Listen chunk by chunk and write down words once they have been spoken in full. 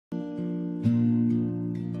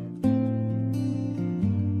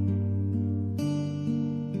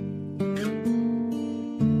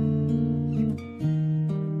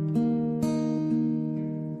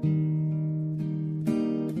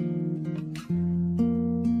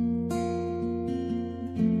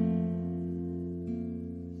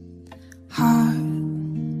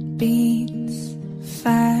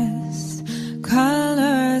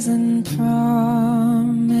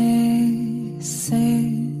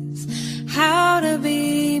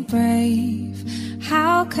brave.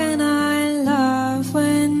 How can I love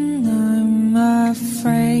when I'm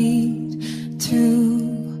afraid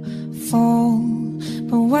to fall?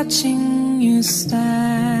 But watching you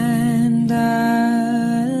stand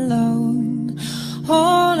alone,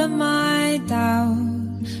 all of my doubt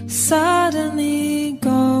suddenly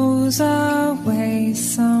goes away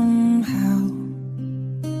somehow.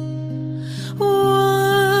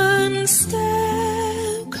 One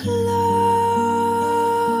step closer.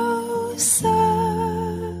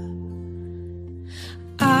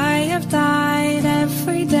 I have died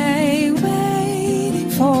every day waiting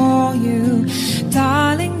for you.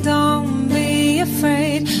 Darling, don't be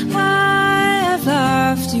afraid. I have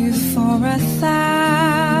loved you for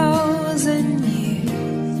 1,000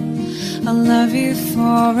 years. I'll love you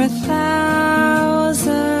for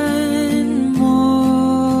 1,000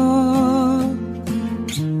 more.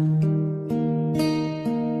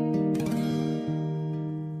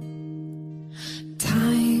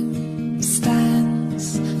 Time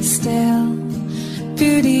stands still,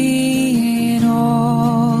 beauty in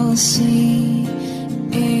all she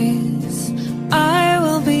is. I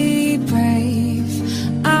will be brave.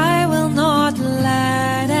 I will not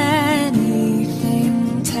let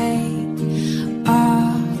anything take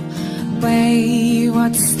away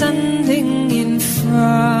what's standing in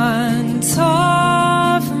front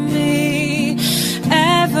of me.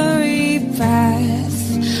 Every breath,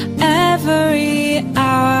 every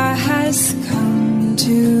hour has come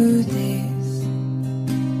to this.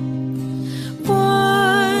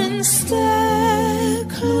 One step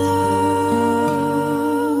closer.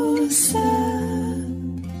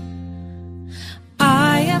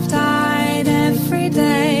 I have died every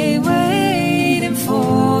day waiting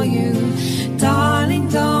for you. Darling,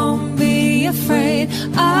 don't be afraid.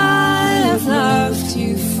 I have loved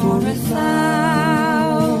you for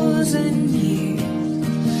 1,000 years.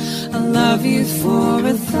 I'll love you for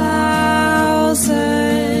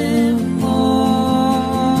 1,000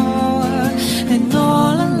 more. And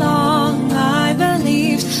all along I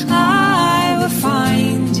believed I would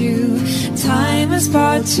find you. Time has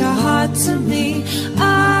brought your heart to me.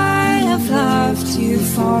 I have loved you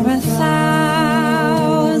for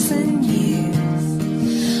 1,000 years.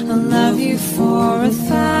 I'll love you for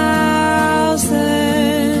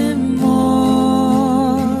 1,000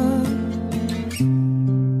 more.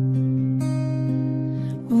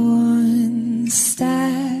 One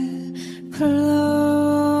step closer.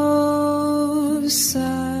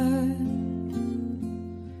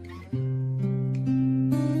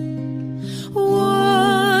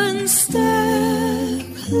 One step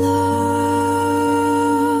closer.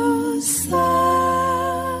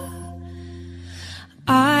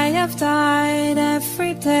 I have died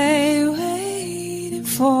every day waiting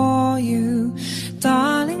for you.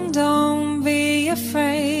 Darling, don't be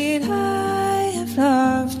afraid. I have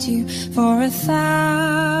loved you for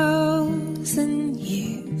 1,000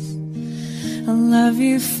 years. I'll love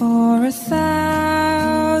you for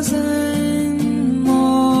 1,000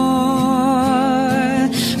 more.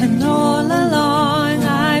 And all along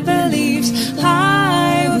I believed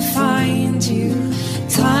I would find you.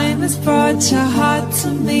 Time has brought your heart to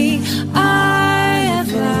me. I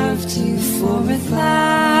have loved you for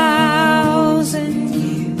 1,000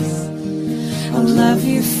 years. I'll love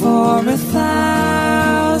you for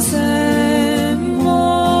 1,000 more.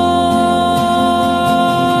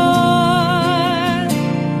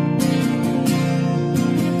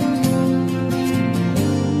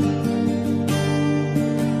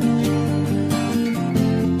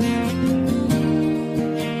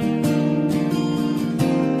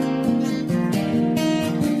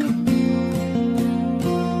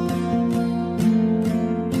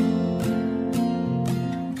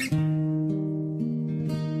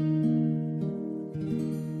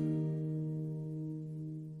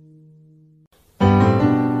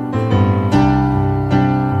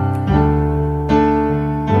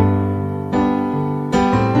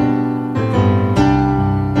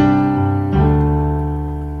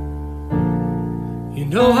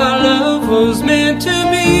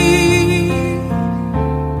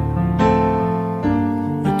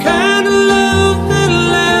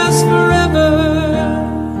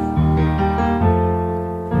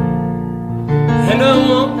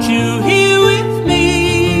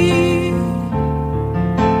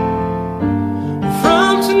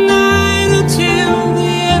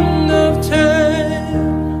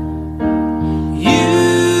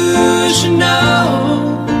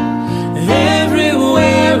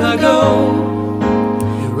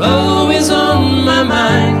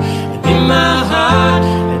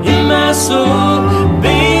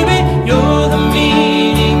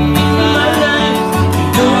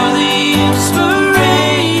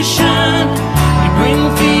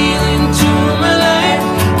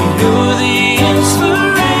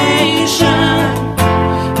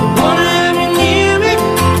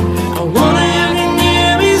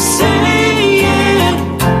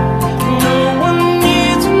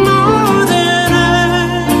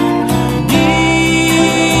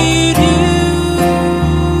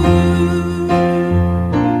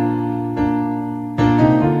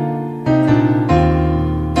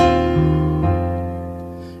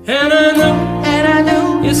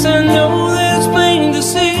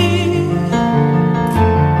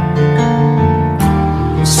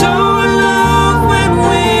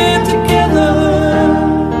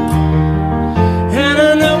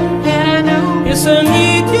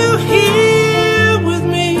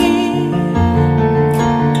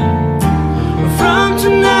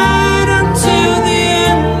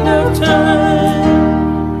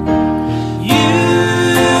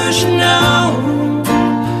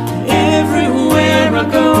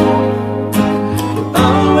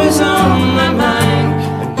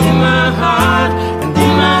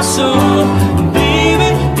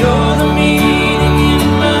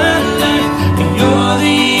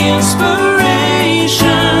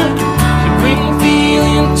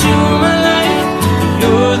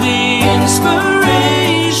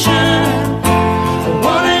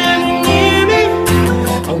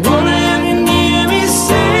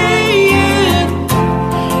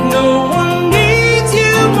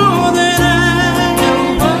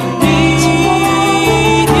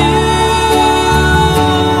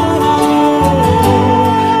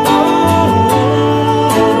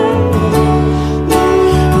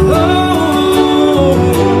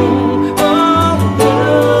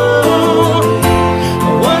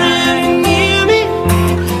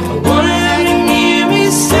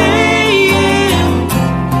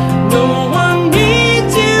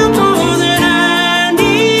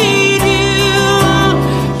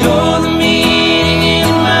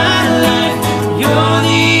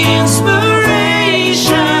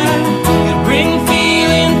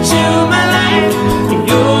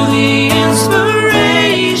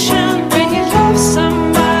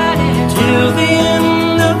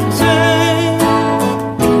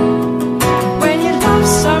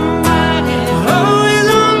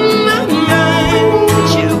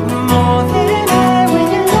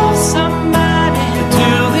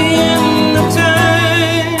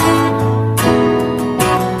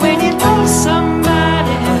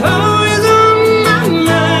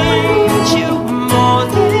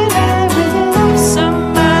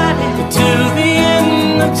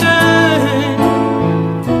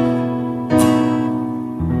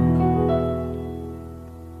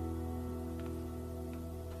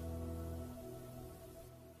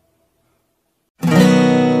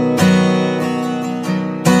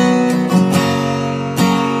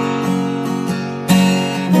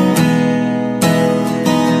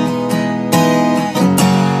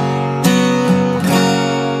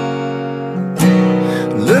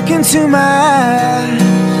 into my eyes,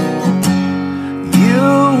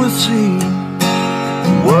 you will see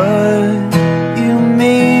what you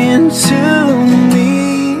mean to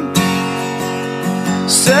me.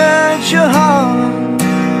 Search your heart,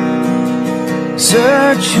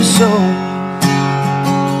 search your soul,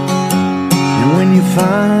 and when you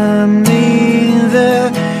find me there,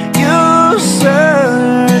 you'll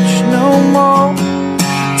search no more.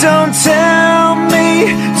 Don't tell me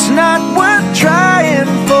it's not worth trying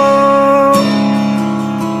for.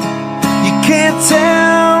 You can't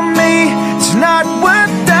tell me it's not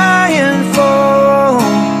worth dying for.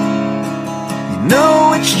 You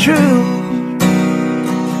know it's true.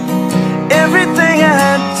 Everything I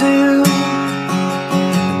do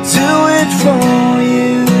it for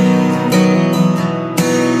you.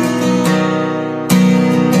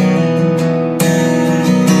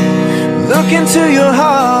 Look into your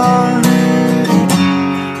heart,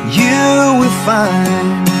 you will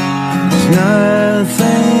find there's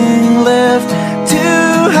nothing left to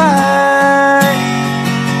hide.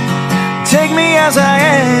 Take me as I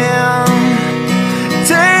am,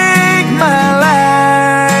 take my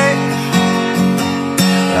life.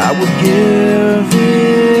 I would give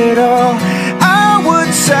it all, I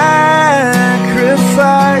would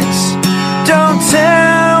sacrifice. Don't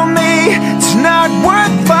tell me it's not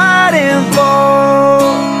worth fighting for.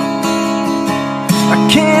 I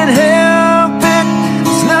can't help it,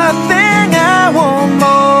 there's nothing I want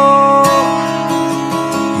more.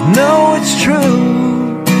 You know it's true.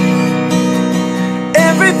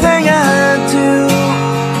 Everything I do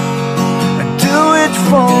it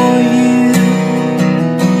for you.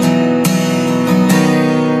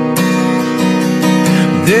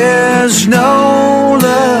 There's no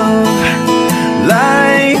love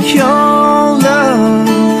like your love,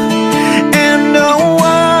 and no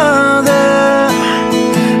other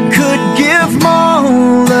could give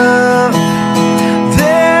more love.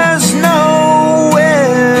 There's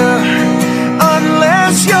nowhere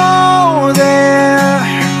unless you're there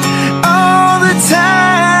all the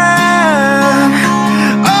time,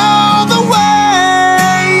 all the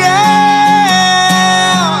way, yeah.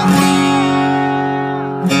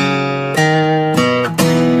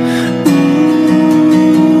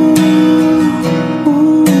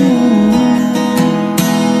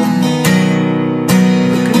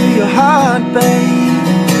 Look into your heart, babe.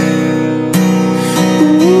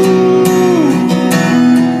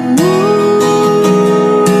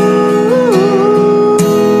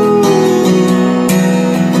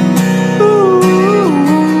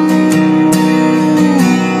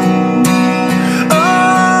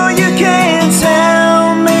 Oh, you can't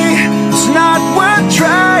tell me it's not worth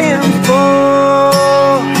trying for.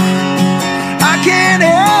 I can't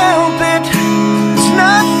help it, there's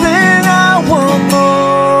nothing I want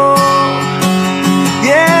more.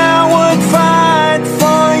 Yeah, I would fight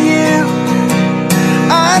for you,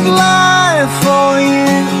 I'd lie for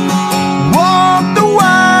you, walk the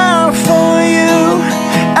wire for you,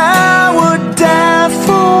 I would die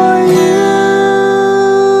for you.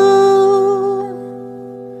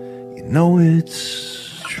 You know it's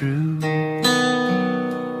true.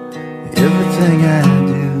 Everything I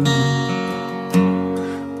do,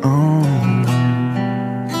 I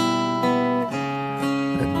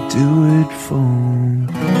do it for you.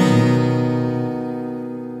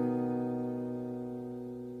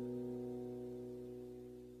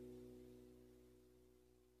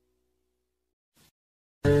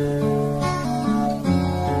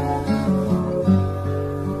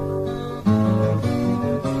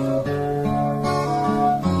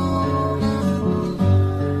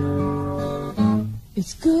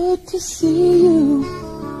 It's good to see you.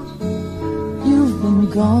 You've been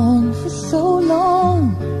gone for so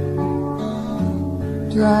long.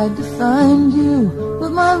 Tried to find you,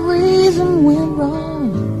 but my reason went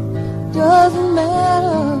wrong. Doesn't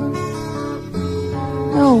matter,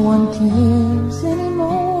 no one cares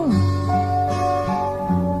anymore.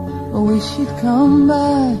 I wish you'd come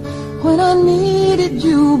by when I needed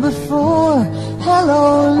you before. Hello,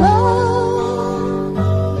 love,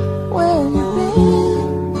 where you been?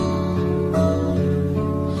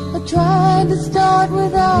 I tried to start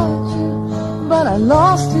without you, but I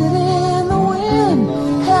lost it in the wind.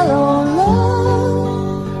 Hello,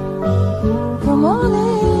 love, come on in.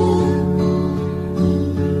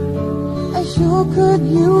 I sure could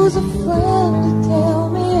use a friend to tell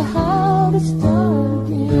me how to start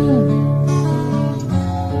again.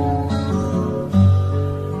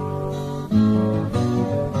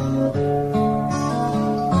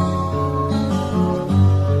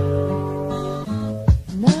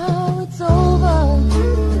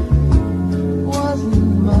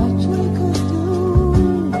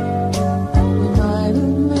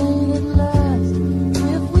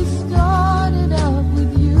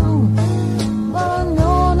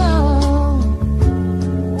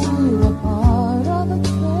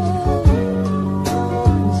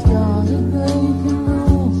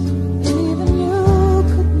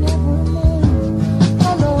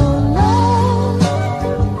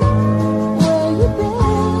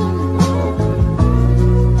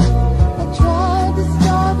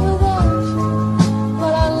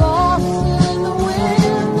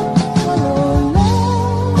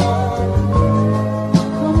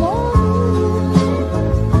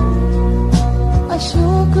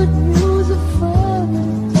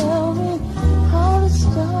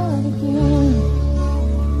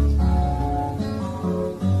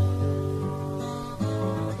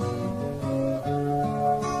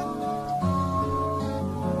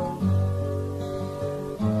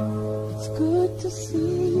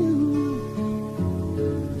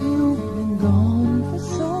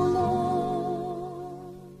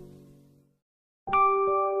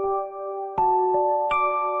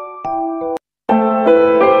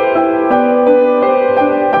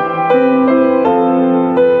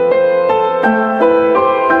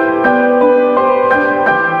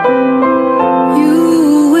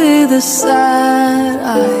 sad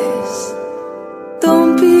eyes.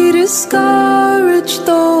 Don't be discouraged,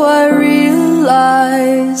 though I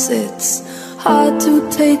realize it's hard to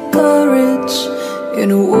take courage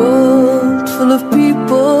in a world full of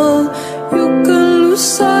people. You can lose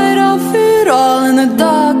sight of it all, and the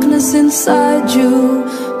darkness inside you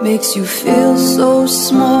makes you feel so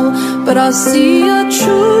small. But I see your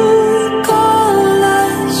true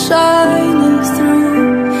colors shining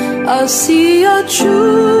through. I see your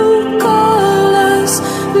true colors,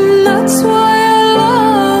 and that's why I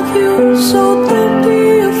love you. So don't be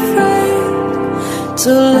afraid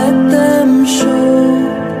to let them show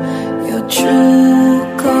your true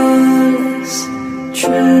colors.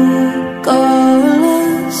 True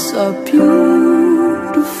colors are beautiful.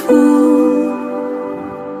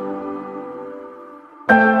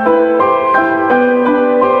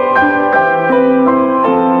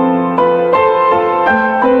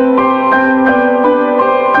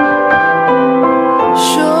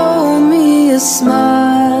 Show me a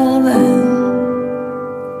smile and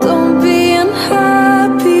don't be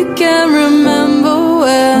unhappy. Can't remember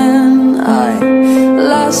when I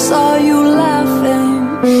last saw you laughing.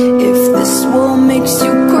 If this world makes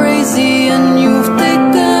you crazy and you've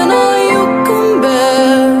taken all you can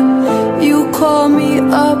bear, you call me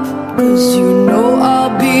up, 'cause you know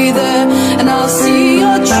I'll be there. And I'll see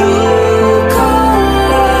your true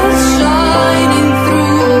colors shining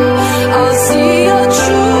through. I'll see your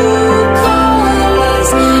true colors,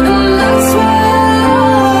 and that's why I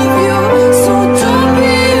love you. So don't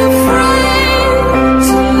be afraid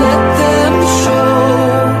to let them show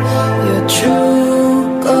your true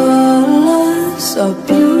colors are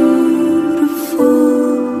beautiful.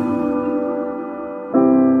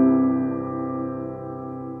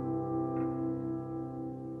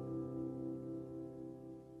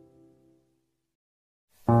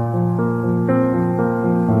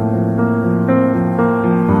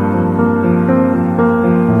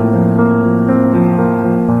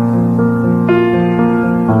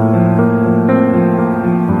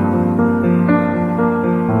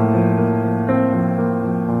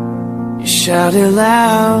 You shout it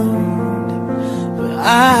loud, but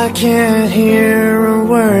I can't hear a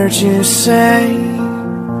word you say.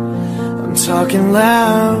 I'm talking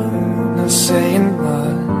loud, not saying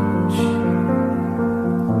much.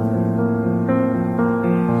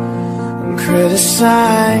 I'm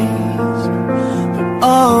criticized, but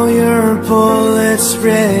all your bullets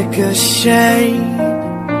ricochet.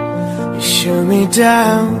 You shoot me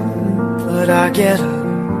down, but I get up.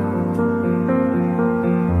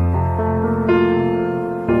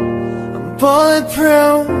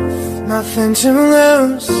 Bulletproof, nothing to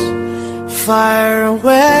lose. Fire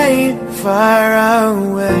away, fire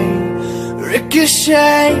away.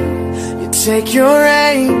 Ricochet, you take your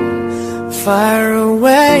aim. Fire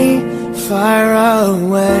away, fire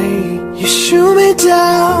away. You shoot me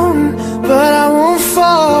down, but I won't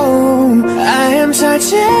fall. I am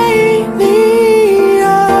titanium.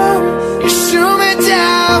 You shoot me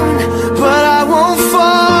down, but I won't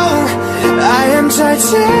fall. I am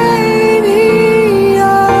titanium.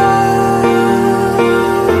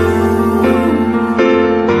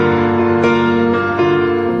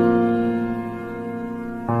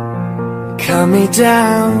 Cut me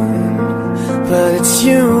down, but it's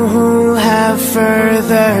you who have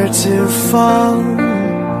further to fall.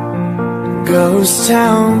 Ghost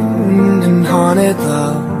town and haunted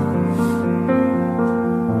love.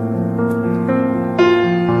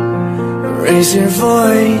 Raise your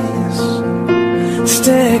voice.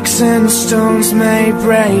 Sticks and stones may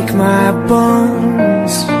break my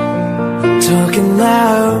bones. Talking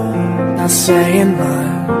loud, not saying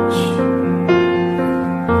much.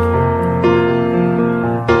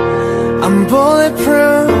 I'm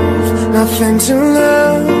bulletproof, nothing to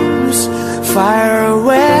lose. Fire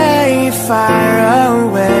away, fire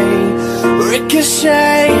away.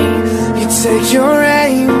 Ricochet, you take your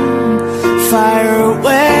aim. Fire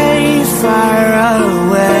away, fire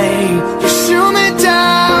away. You shoot me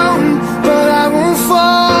down, but I won't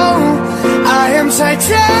fall. I am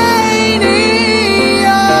titanium.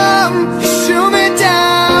 You shoot me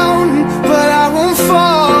down, but I won't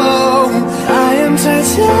fall. I am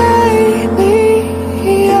titanium.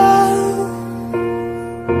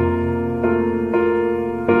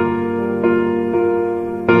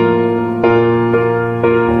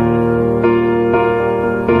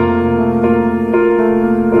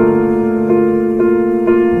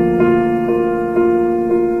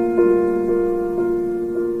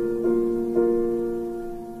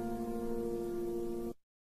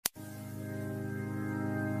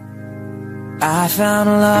 I found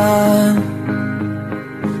love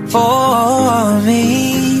for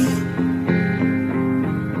me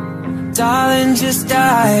Darling, just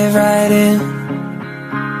dive right in,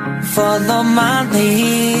 follow my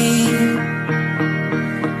lead.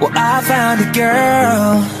 Well, I found a girl,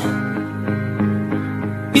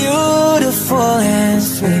 beautiful and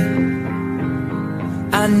sweet.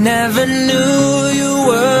 I never knew you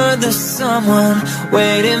were the someone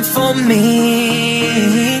waiting for me.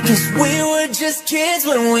 'Cause we were just kids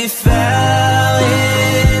when we fell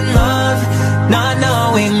in love, not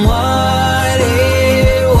knowing what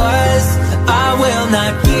it was. I will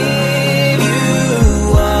not give you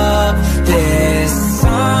up this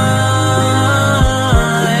time.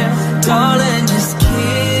 Darling, just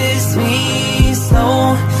kiss me slow.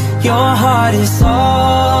 Your heart is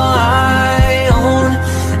all I own,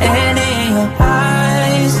 and in your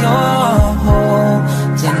eyes you're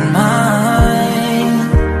holding mine.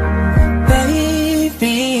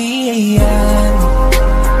 Baby, I'm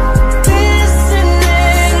dancing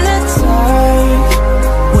in the dark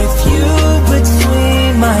with you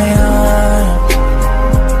between my arms,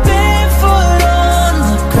 barefoot on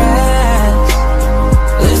the grass,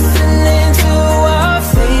 listening to our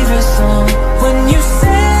favorite song. When you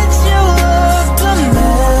said you looked a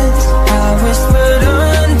mess, I whispered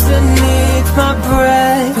underneath my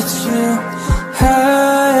breath, but you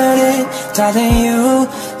heard it. Darling, you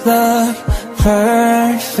look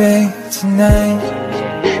perfect tonight.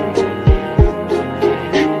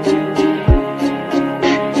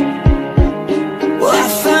 Well, I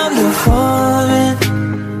found a woman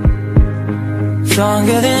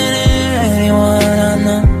stronger than anyone I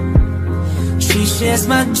know. She shares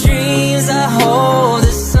my dreams. I hope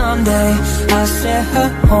that someday I'll share her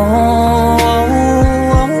home.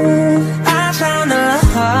 I found a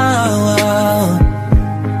love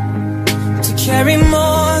to carry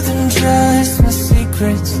more than just my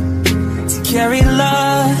secrets, to carry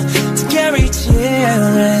love, to carry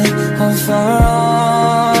children of our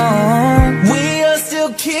own. We are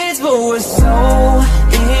still kids, but we're so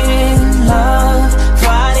in love,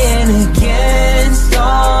 fighting against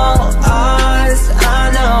all odds. I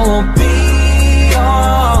know we'll be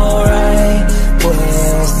alright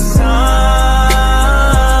with time.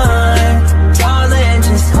 Darling,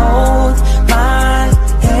 just hold my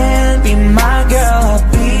hand, be my girl, I'll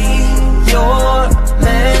be your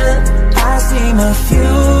man. I see my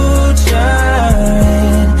future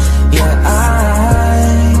in your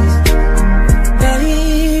eyes.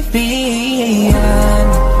 Baby, I'm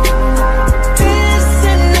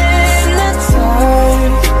dancing in the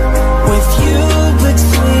dark with you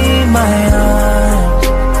between my arms,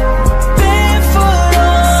 barefoot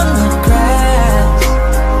on the grass,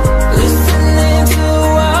 listening to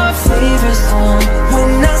our favorite song.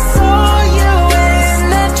 When I saw you in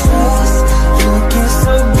that dress, looking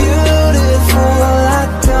so beautiful, I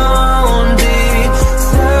don't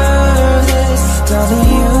deserve this. Darling,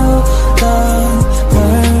 you look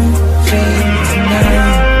perfect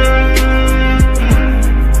tonight.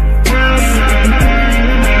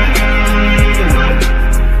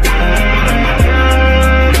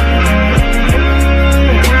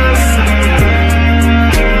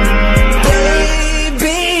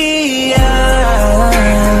 Baby,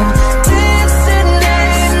 I'm dancing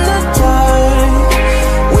in the dark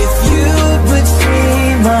with you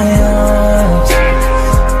between my arms,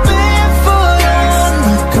 barefoot on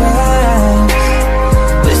the grass,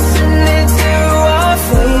 listening to our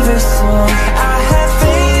favorite song. I have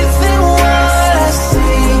faith in what I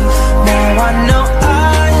see. Now I know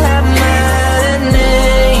I have met an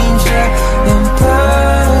angel in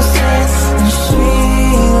person, and she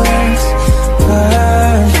looks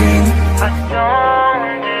perfect. I don't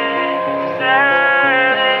deserve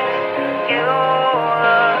it. You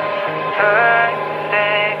look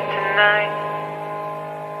perfect tonight.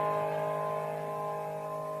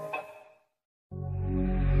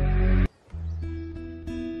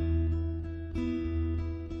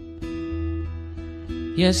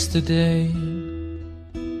 Yesterday,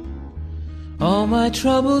 all my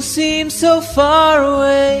troubles seem so far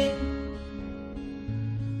away.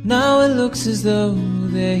 Now it looks as though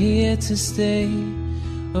they're here to stay.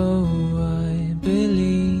 Oh, I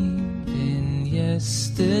believe in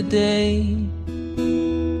yesterday.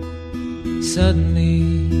 Suddenly,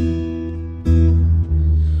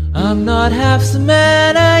 I'm not half the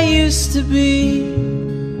man I used to be.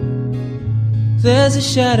 There's a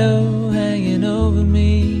shadow hanging over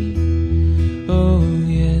me. Oh,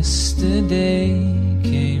 yesterday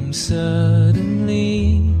came suddenly.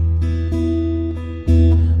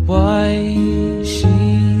 Why she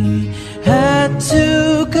had to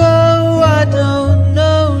go, I don't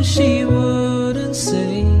know, she wouldn't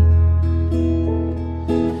say.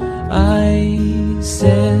 I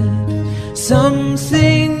said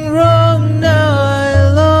something wrong,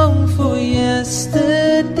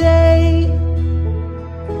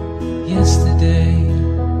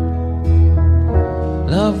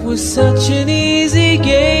 Love was such an easy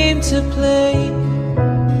game to play.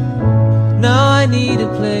 Now I need a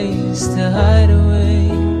place to hide away.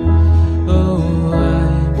 Oh,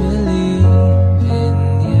 I believe in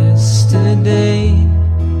yesterday.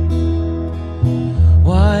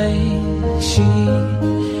 Why she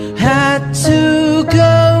had to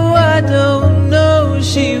go, I don't know,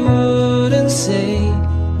 she wouldn't say.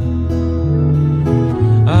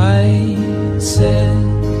 I said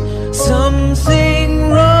something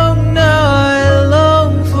wrong, now I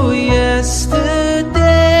long for yesterday.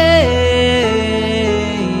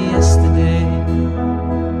 Yesterday.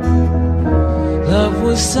 Love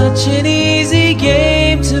was such an easy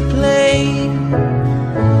game to play.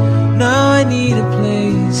 Now I need a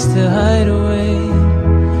place to hide away.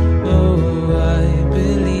 Oh, I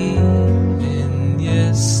believe in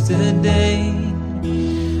yesterday.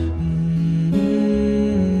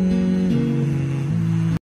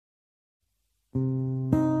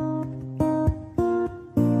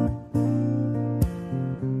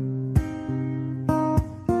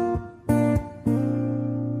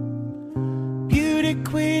 Beauty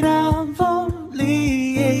queen of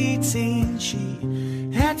only 18, she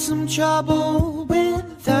had some trouble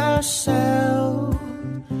with herself.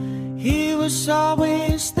 He was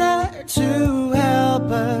always there to help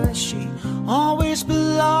her. She always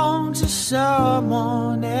belonged to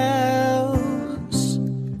someone else.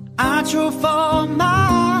 I drove for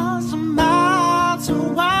miles and miles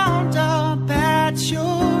and wound up at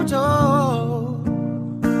your door.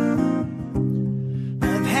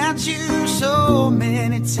 I've had you so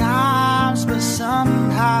many times, but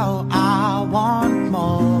somehow I want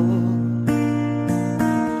more.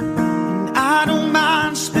 And I don't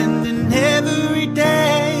mind spending every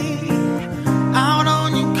day out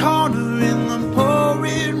on your corner in the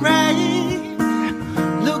pouring rain.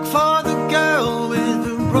 Look for the girl with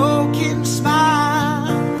a broken smile.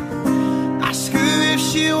 Ask her if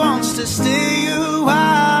she wants to stay a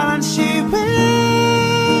while, and she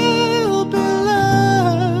will be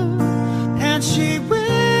loved, and she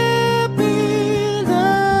will be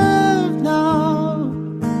loved now.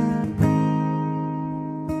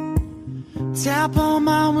 Tap on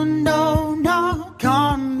my window, knock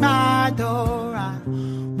on my door. I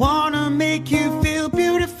wanna make you feel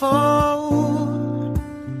beautiful.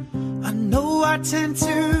 I know I tend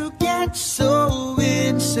to get so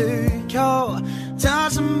insecure.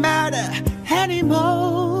 Doesn't matter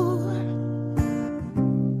anymore.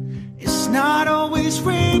 It's not always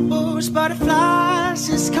rainbows, butterflies.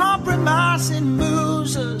 It's compromising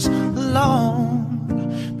moves us along.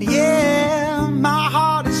 But yeah, my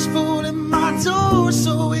heart is full and my door's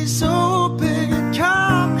always open.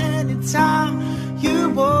 Come anytime you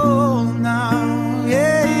want now.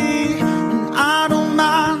 Yeah, and I don't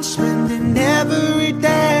mind spending every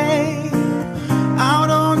day out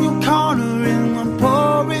on your corner in the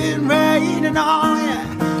pouring rain. And oh yeah,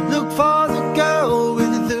 look for the girl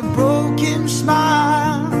with the broken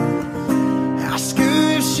smile. Ask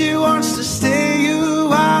her if she wants to stay a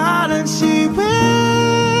while, and she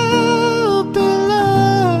will be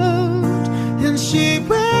loved, and she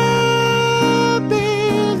will be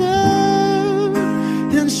loved,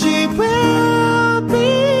 and she will be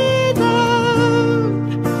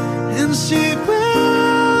loved, and she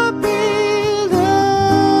will be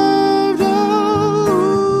loved.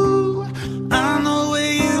 Oh, I know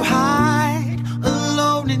where you hide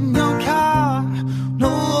alone in your car. Know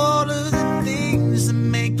all of the things that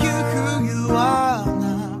make you who you are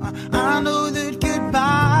now. I know that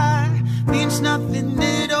goodbye means nothing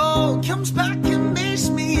at all. Comes back and makes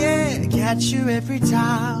me, yeah, catch you every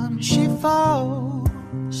time she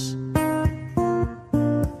falls.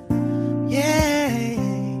 Yeah.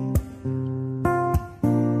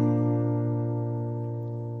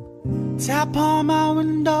 Tap on my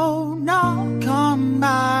window, knock on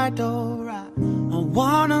my door. I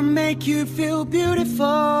wanna make you feel beautiful.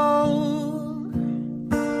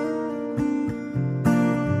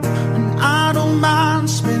 And I don't mind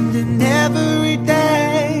spending every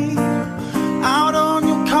day out on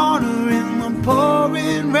your corner in the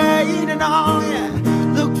pouring rain. And oh yeah,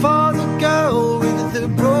 look for the girl with the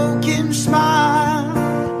broken smile,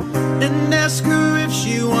 and ask her if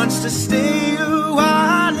she wants to stay a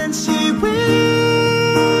while, and she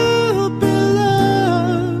will be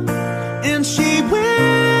loved, and she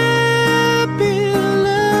will be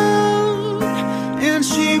loved, and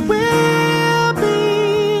she will be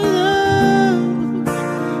loved,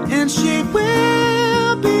 and she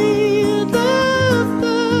will be loved,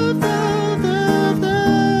 loved, loved, loved,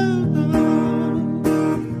 loved.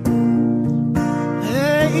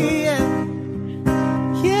 Hey, yeah.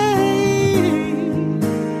 Yeah.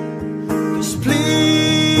 'Cause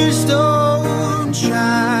please don't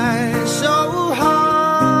try so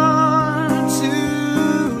hard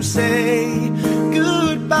to say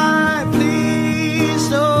goodbye. Please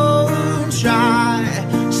don't try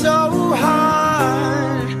so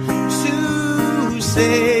hard to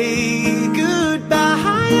say goodbye.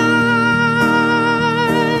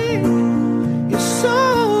 It's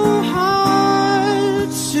so hard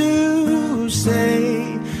to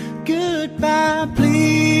say goodbye.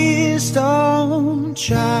 Please don't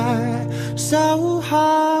try so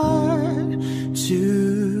hard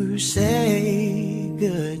to say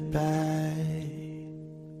goodbye.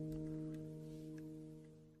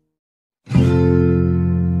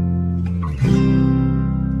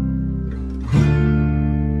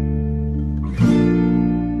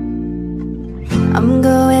 I'm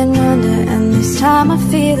going under, and this time I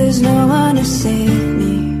feel there's no one to save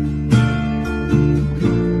me.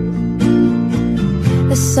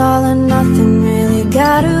 This all or nothing really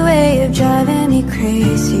got a way of driving me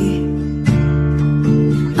crazy.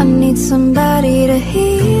 I need somebody to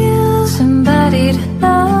heal, somebody to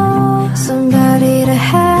know, somebody to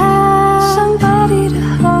have, somebody to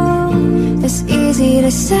hold. It's easy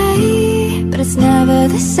to say, but it's never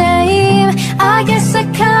the same. I guess I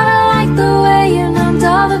kinda like the way you numbed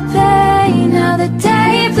all the pain. Now the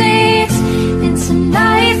day bleeds into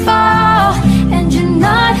nightfall, and you're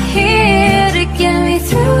not here to get me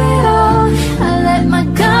through it all. I let my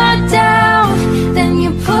guard down, then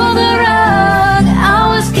you pulled the rug. I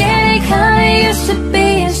was getting kinda used to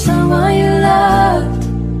being someone you loved.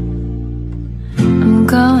 I'm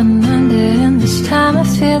going under, and this time I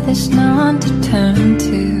feel there's no one to turn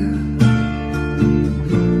to.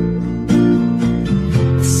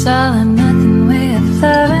 This all or nothing way of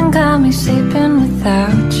loving got me sleeping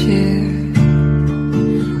without you.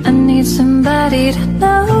 I need somebody to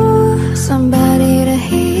know, somebody to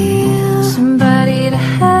heal, somebody to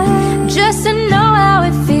have, just to know how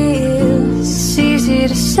it feels. It's easy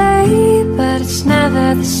to say, but it's never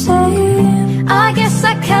the same. I guess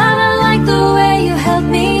I kinda like the way you helped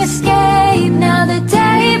me escape. Now the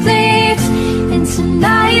day bleeds into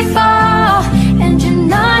nightfall, and you're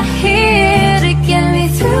not here to get me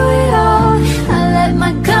through it all. I let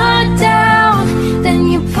my guard down, then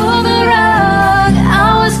you pulled the rug. I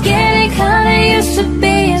was getting kinda used to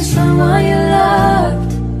being someone you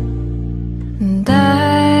loved. And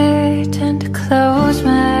I tend to close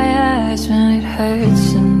my eyes when it hurts.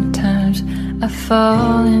 Sometimes I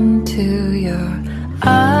fall into your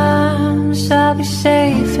arms. I'll be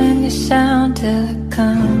safe in your sound till I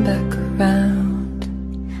come back around.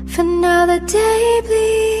 For now the day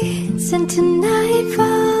bleeds into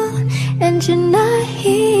nightfall, and you're not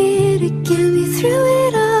here to get me through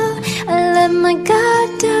it all. I let my guard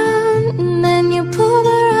down, and then you pulled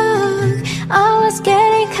the rug. I was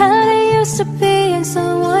getting kinda used to being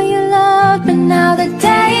someone you loved. But now the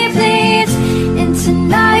day bleeds into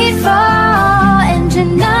nightfall, and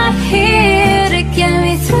you're not here to get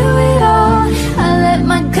me through it all. I let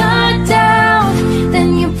my guard down, then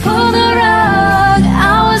you pulled the rug.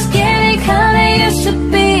 I was getting kinda used to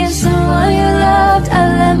being someone you loved. I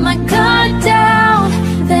let my guard down,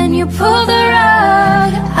 then you pulled the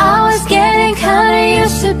rug. I was getting kinda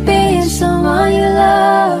used to being someone you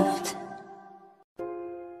loved.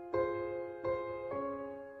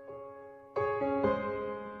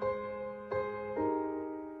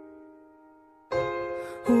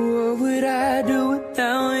 What would I do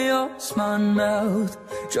without your smart mouth?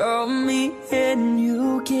 Draw me in,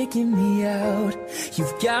 you kicking me out.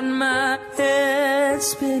 You've got my head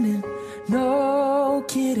spinning, no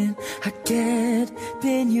kidding. I can't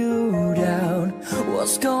pin you down.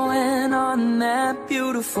 What's going on in that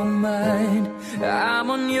beautiful mind? I'm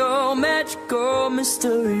on your magical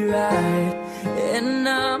mystery ride, and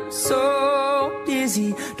I'm so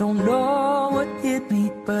dizzy, don't know what hit me,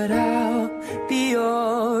 but I'll be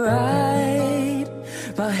alright.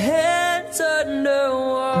 My head's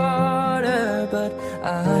underwater, but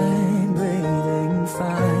I'm breathing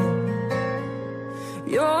fine.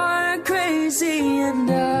 You're crazy and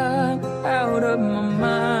I'm out of my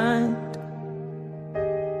mind.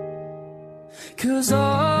 'Cause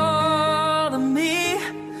all of me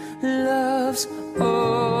loves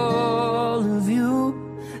all of you.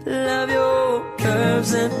 Love your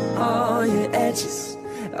curves and all your edges,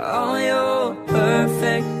 all your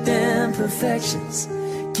perfect imperfections.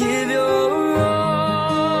 Give your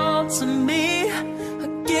all to me, I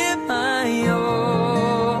give my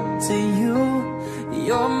all to you.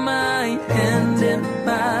 You're my end and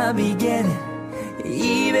my beginning,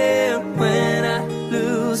 even when I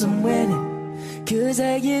lose I'm winning. 'Cause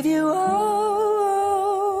I give you all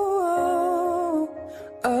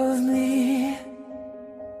of me.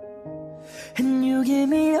 you give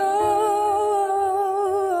me all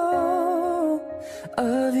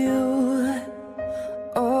of you.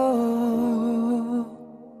 Oh,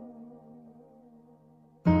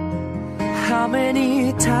 how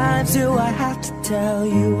many times do I have to tell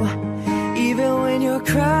you? Even when you're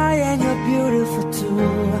crying, you're beautiful too.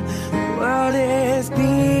 The world is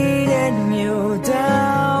beating you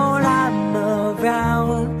down. I'm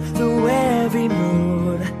around through every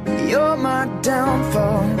mood. You're my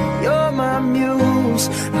downfall, you're my muse,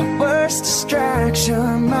 my worst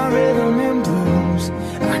distraction, my rhythm and blues.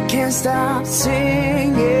 I can't stop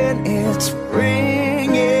singing, it's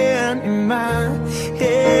ringing in my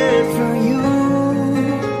head for you.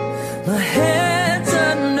 My head's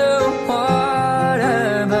underwater,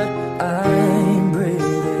 but I'm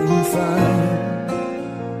breathing fine.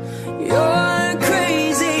 You're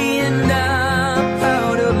crazy and I'm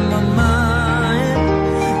out of my mind.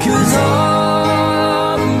 'Cause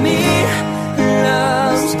all of me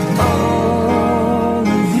loves all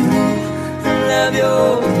of you. Love your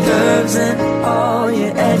curves and all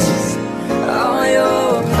your edges, all your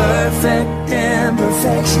perfect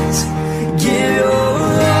imperfections. Give your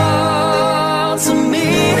all to me,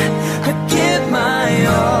 I give my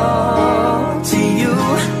all to you.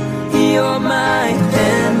 You're my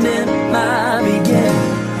end and my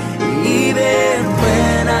beginning. Even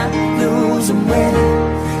when I lose, I'm winning.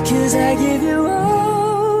 'Cause I give you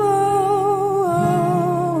all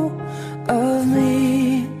of me,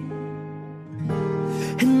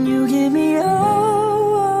 and you give me all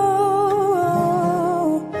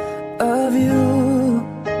of you.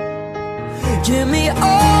 Give me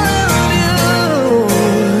all of you.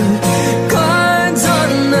 Cards on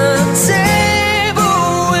the table,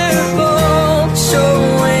 we're both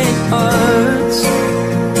showing hearts,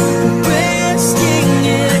 risking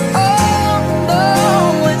it all,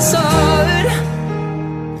 though it's hard.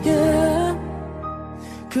 Yeah,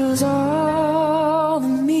 'cause all of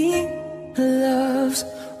me loves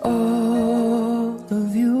all of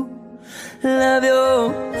you. Love your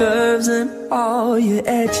curves and all your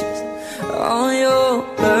edges, all your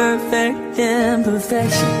perfect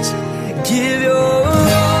imperfections. Give your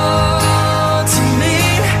all to me,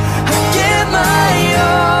 I give my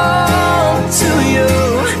all to you.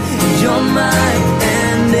 You're my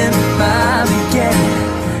end and my beginning.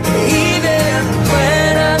 Even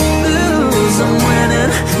when I lose, I'm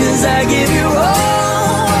winning. 'Cause I give you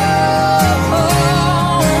all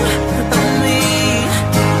of me,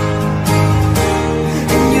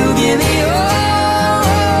 and you give me all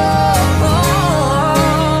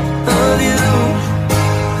of you.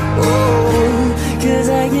 Oh, 'cause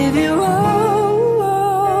I give you all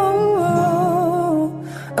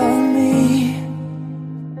of me,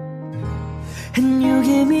 and you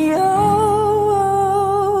give me all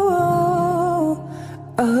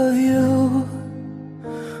of you.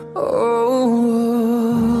 Oh.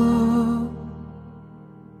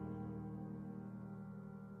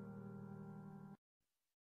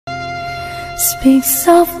 Speak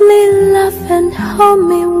softly, love, and hold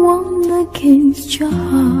me warm against your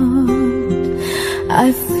heart. I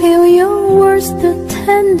feel your words, the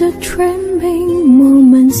tender trembling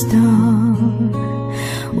moments start.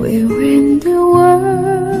 We're in the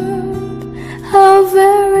world, our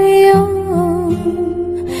very own,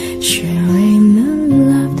 sharing the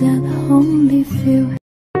love that only few.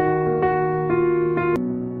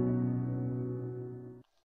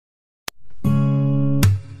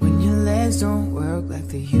 When your legs don't work like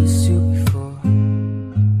they used to before,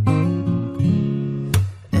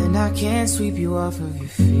 and I can't sweep you off of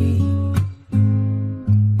your feet,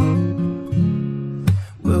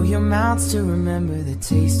 will your mouth still remember the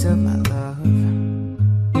taste of my love?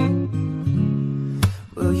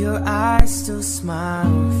 Will your eyes still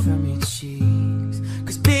smile from your cheeks?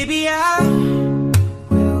 'Cause baby, I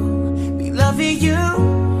will be loving you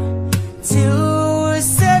till we're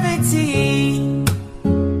 17.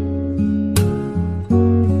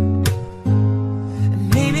 And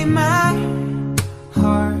maybe my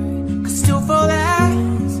heart could still fall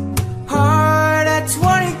as hard at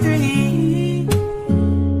 23.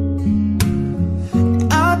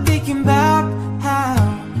 I'm thinking about how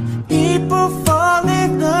people fall in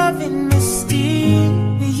love in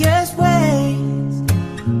mysterious ways.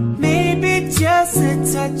 Maybe just a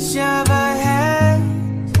touch of a hand.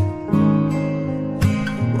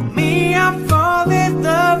 Well, me, I fall in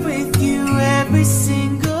love with you every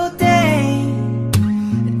single day.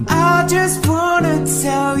 And I just wanna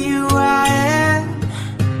tell you I am.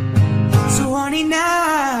 So honey,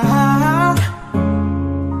 now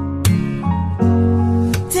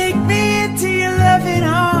take me into your loving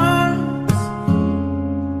arms.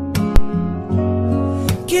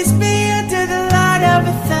 Kiss me under the light of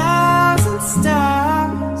 1,000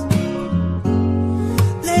 stars.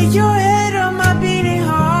 Lay your head on my beating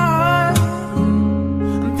heart.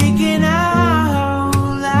 I'm thinking out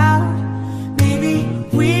loud. Maybe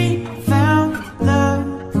we found love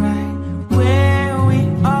right where we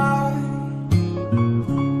are.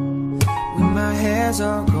 When my hair's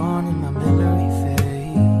all gone and my memory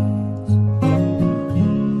fades,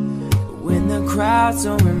 when the crowds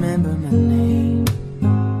don't remember my name,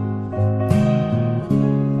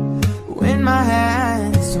 when my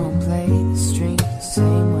hands don't play the strings the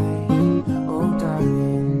same way. Oh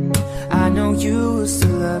darling, I know you will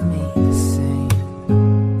still love me the same.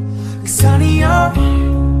 'Cause honey, your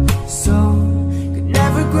soul could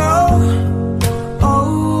never grow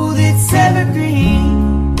old, it's evergreen.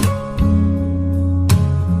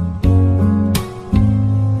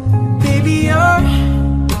 Baby, your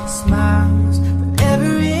smile's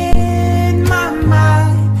forever in my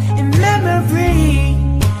mind and memory.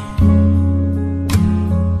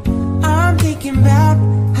 I'm thinking about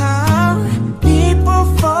how people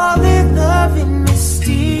fall in love in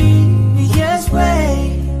mysterious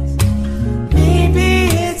ways. Maybe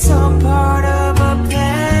it's all part of a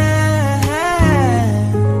plan.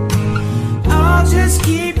 I'll just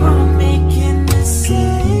keep on making the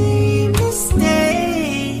same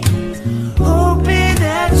mistakes, hoping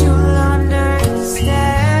that you'll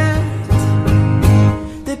understand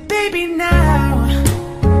that, baby, now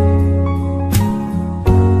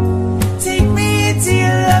take me into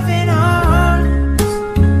your loving arms.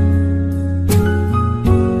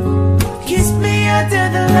 Kiss me under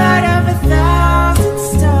the light of 1,000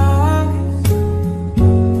 stars.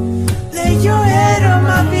 Lay your head on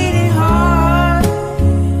my beating heart.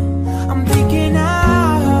 I'm thinking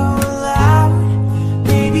out loud.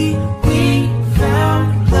 Maybe we found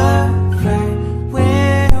love right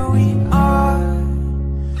where we are.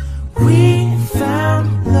 We found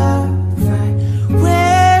love right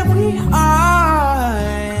where we are.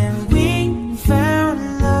 And we found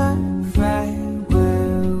love right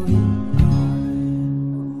where we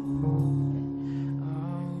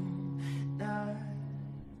are.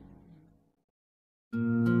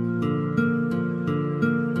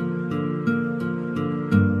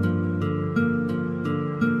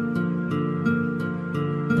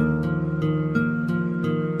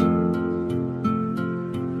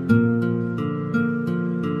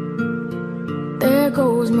 There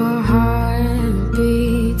goes my heart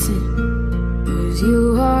beating, 'cause you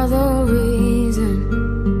are the reason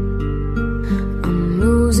I'm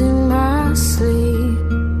losing my sleep.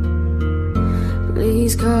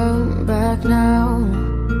 Please come back now.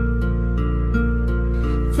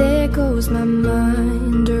 There goes my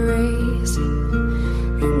mind racing,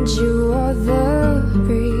 and you are the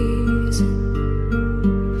reason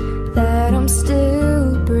that I'm still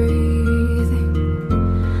breathing.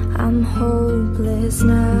 I'm hopeless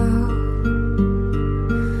now.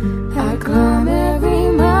 I climb every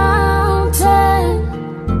mountain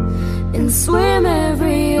and swim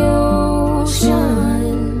every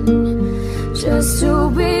ocean just to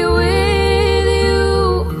be with you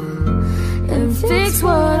and fix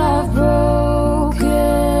what I've broken.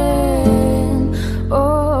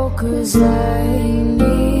 Oh, 'cause I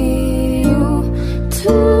need you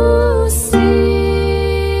to see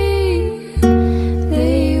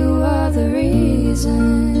that you are the reason.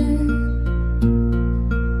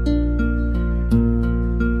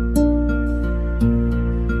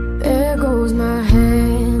 There goes my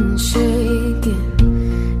hand shaking,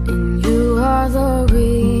 and you are the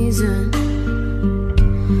reason.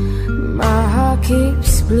 My heart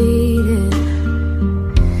keeps bleeding.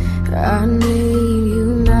 I need you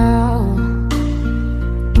now.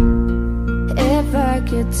 If I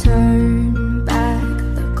could turn back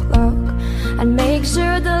the clock, I'd make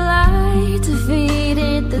sure the light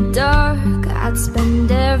defeated the dark. I'd spend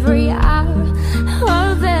every hour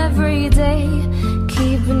of every day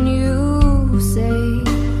keeping you safe.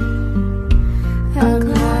 I'd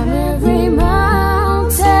climb every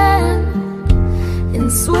mountain and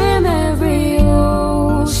swim every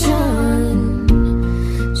ocean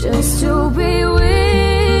just to be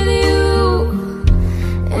with you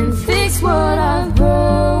and fix what I've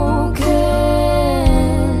broken.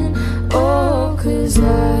 Oh, 'cause I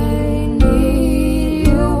need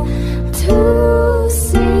you to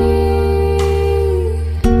see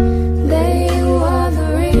that you are the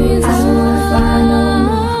reason. I don't wanna fight no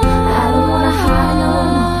more, I don't wanna hide no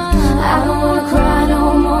more, I don't wanna cry no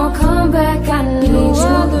more. Come back, I need you.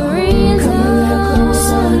 You are the reason. Come a little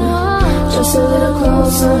closer, just a little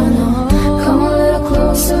closer. Come a little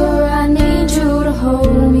closer, I need you to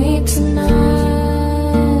hold me tonight.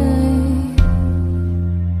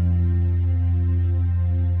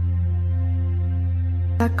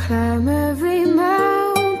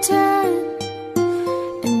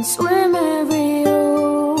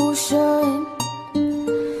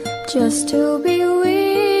 just to be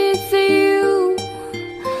with you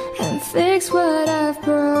and fix what I've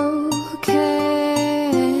broken.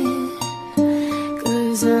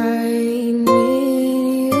 'Cause I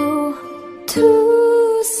need you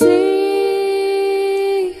to see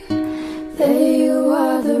that you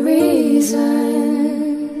are the reason.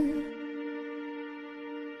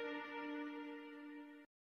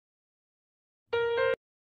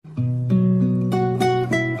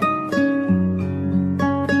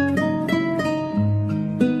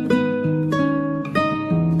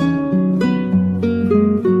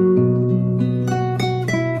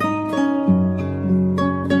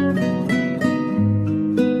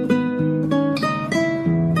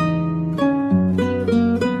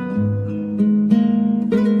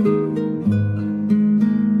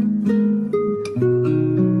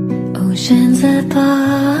 Oceans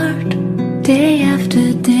apart, day after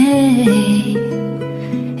day,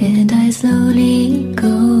 and I slowly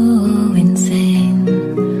go insane.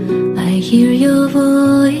 I hear your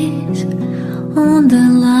voice on the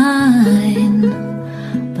line,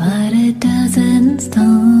 but it doesn't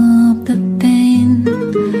stop the pain.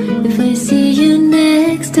 If I see you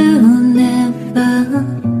next to never,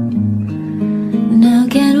 now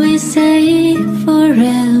can we say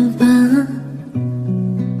forever?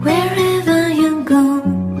 Wherever you go,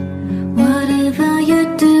 whatever you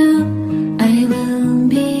do, I will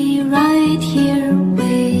be right here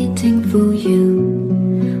waiting for you.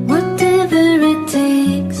 Whatever it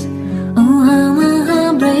takes, oh how my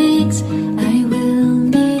heart breaks, I will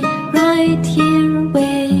be right here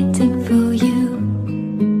waiting for you.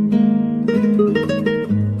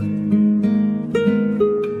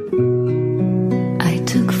 I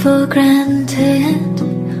took for granted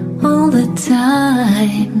all the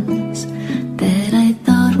times that I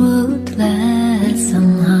thought would last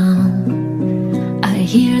somehow. I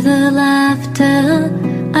hear the laughter,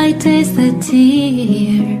 I taste the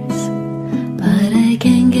tears, but I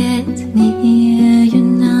can't get near you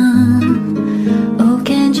now. Oh,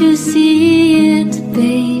 can't you see it,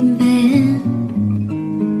 baby?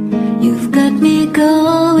 You've got me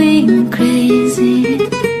going crazy.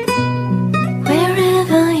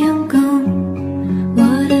 Wherever you go,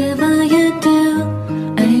 whatever you do,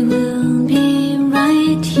 I will be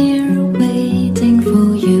right here waiting for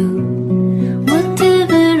you.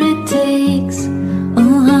 Whatever it takes,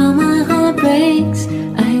 oh how my heart breaks,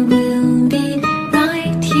 I will be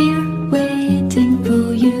right here waiting for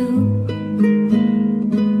you.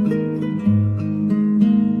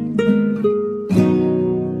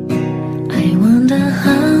 I wonder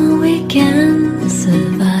how we can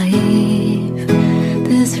survive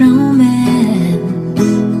this romance,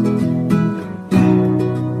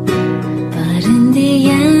 but in the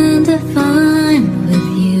end if I'm with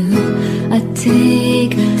you, I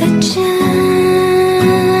take the chance.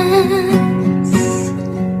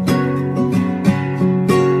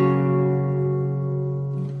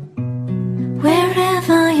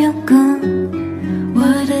 Wherever you go,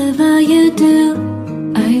 whatever you do,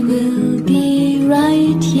 I will be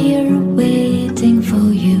right here waiting for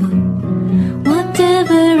you.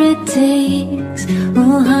 Whatever it takes,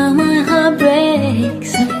 oh how my heart breaks,